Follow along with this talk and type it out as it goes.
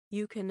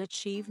You can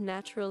achieve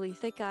naturally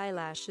thick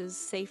eyelashes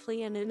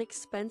safely and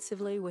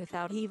inexpensively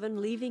without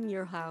even leaving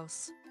your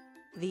house.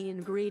 The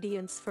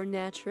ingredients for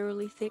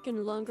naturally thick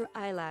and longer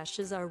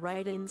eyelashes are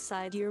right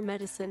inside your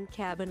medicine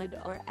cabinet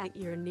or at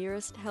your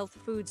nearest health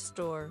food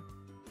store.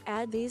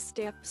 Add these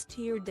steps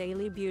to your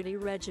daily beauty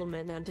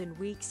regimen and in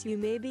weeks you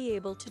may be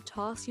able to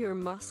toss your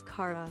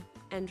mascara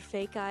and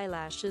fake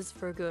eyelashes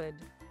for good.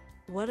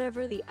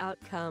 Whatever the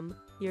outcome,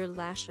 your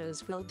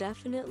lashes will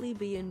definitely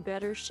be in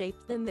better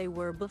shape than they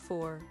were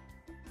before.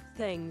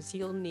 Things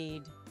you'll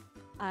need: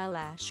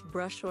 eyelash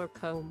brush or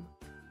comb,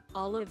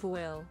 olive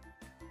oil,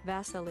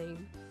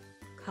 Vaseline,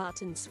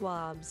 cotton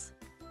swabs,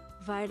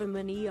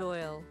 vitamin E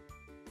oil,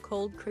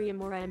 cold cream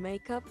or eye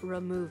makeup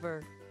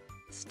remover.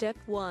 Step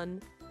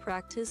 1.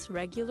 Practice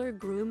regular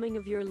grooming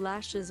of your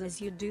lashes as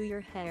you do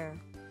your hair.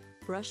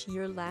 Brush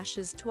your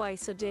lashes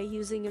twice a day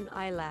using an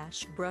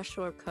eyelash brush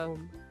or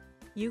comb.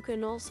 You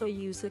can also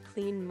use a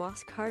clean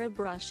mascara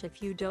brush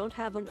if you don't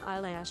have an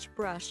eyelash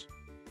brush.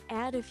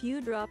 Add a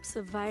few drops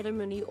of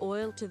vitamin E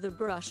oil to the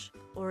brush,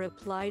 or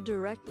apply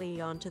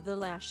directly onto the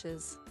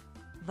lashes.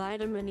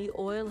 Vitamin E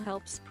oil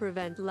helps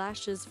prevent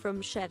lashes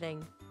from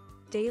shedding.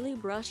 Daily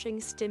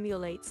brushing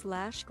stimulates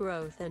lash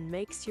growth and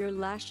makes your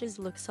lashes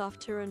look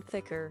softer and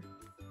thicker.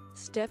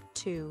 Step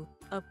 2.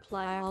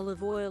 Apply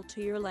olive oil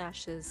to your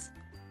lashes.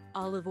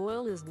 Olive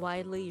oil is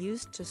widely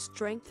used to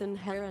strengthen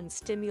hair and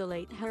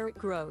stimulate hair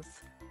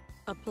growth.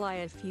 Apply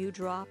a few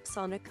drops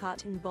on a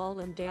cotton ball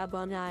and dab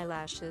on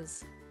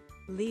eyelashes.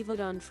 Leave it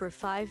on for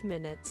 5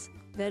 minutes,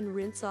 then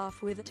rinse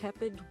off with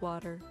tepid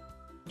water.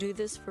 Do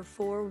this for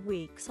 4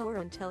 weeks or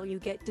until you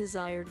get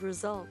desired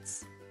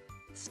results.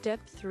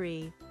 Step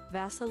 3.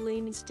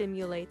 Vaseline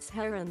stimulates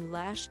hair and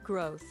lash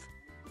growth.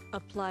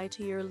 Apply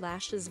to your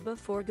lashes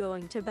before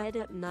going to bed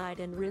at night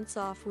and rinse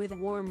off with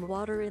warm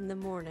water in the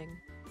morning.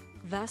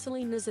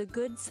 Vaseline is a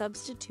good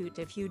substitute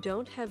if you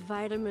don't have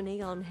vitamin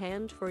E on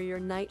hand for your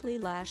nightly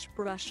lash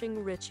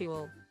brushing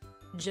ritual.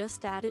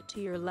 Just add it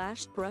to your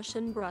lash brush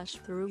and brush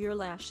through your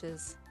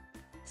lashes.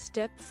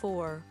 Step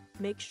 4.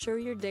 Make sure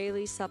your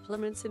daily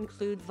supplements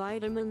include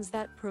vitamins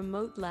that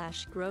promote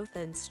lash growth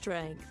and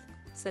strength,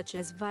 such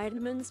as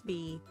vitamins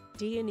B,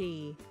 D and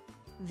E.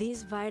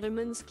 These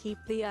vitamins keep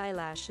the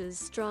eyelashes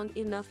strong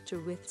enough to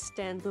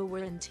withstand the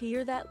wear and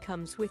tear that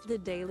comes with the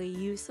daily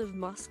use of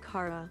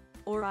mascara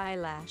or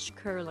eyelash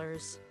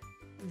curlers.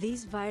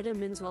 These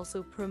vitamins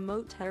also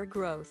promote hair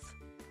growth.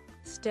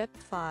 Step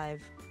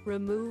 5.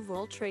 Remove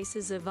all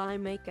traces of eye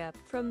makeup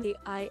from the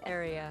eye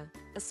area,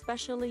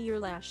 especially your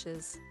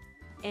lashes.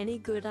 Any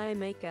good eye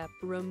makeup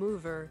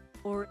remover,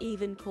 or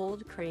even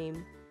cold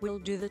cream, will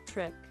do the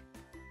trick.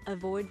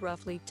 Avoid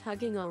roughly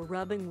tugging or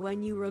rubbing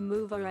when you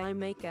remove eye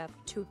makeup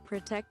to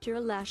protect your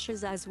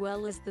lashes as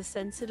well as the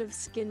sensitive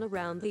skin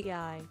around the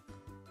eye.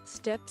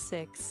 Step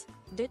 6.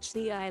 Ditch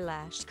the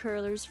eyelash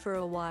curlers for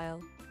a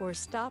while, or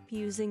stop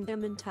using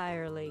them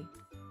entirely.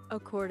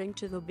 According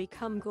to the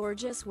Become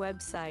Gorgeous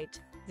website,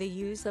 the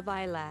use of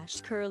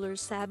eyelash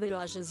curlers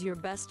sabotages your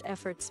best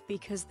efforts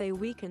because they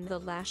weaken the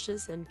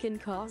lashes and can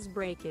cause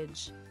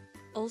breakage.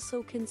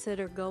 Also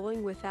consider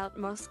going without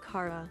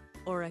mascara,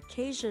 or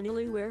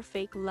occasionally wear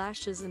fake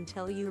lashes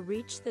until you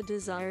reach the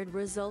desired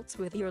results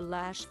with your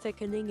lash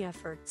thickening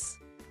efforts.